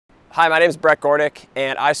Hi, my name is Bret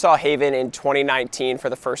and I saw Haven in 2019 for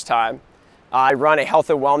the first time. I run a health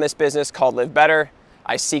and wellness business called Live Better.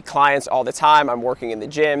 I see clients all the time. I'm working in the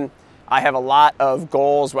gym. I have a lot of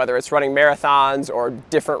goals, whether it's running marathons or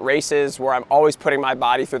different races where I'm always putting my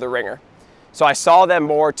body through the ringer. So I saw them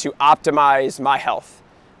more to optimize my health.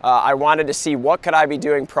 I wanted to see what could I be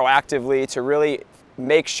doing proactively to really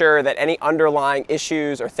make sure that any underlying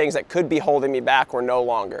issues or things that could be holding me back were no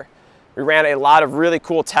longer. We ran a lot of really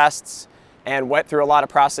cool tests and went through a lot of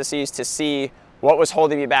processes to see what was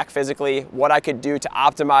holding me back physically, what I could do to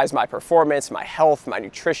optimize my performance, my health, my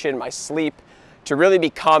nutrition, my sleep, to really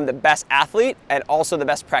become the best athlete and also the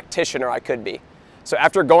best practitioner I could be. So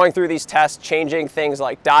after going through these tests, changing things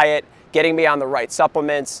like diet, getting me on the right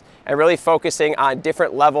supplements, and really focusing on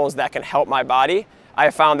different levels that can help my body, I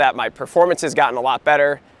have found that my performance has gotten a lot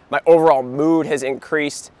better, my overall mood has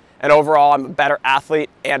increased, and overall I'm a better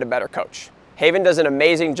athlete and a better coach. Haven does an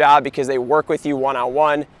amazing job because they work with you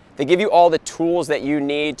one-on-one. They give you all the tools that you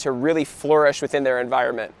need to really flourish within their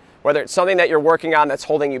environment. Whether it's something that you're working on that's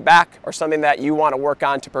holding you back or something that you want to work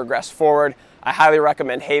on to progress forward, I highly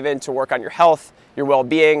recommend Haven to work on your health, your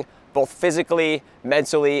well-being, both physically,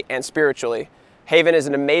 mentally, and spiritually. Haven is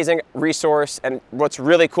an amazing resource, and what's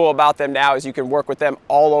really cool about them now is you can work with them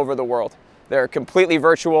all over the world. They're completely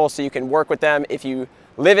virtual, so you can work with them if you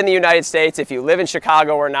live in the United States, if you live in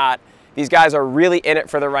Chicago or not. These guys are really in it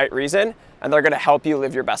for the right reason, and they're going to help you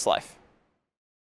live your best life.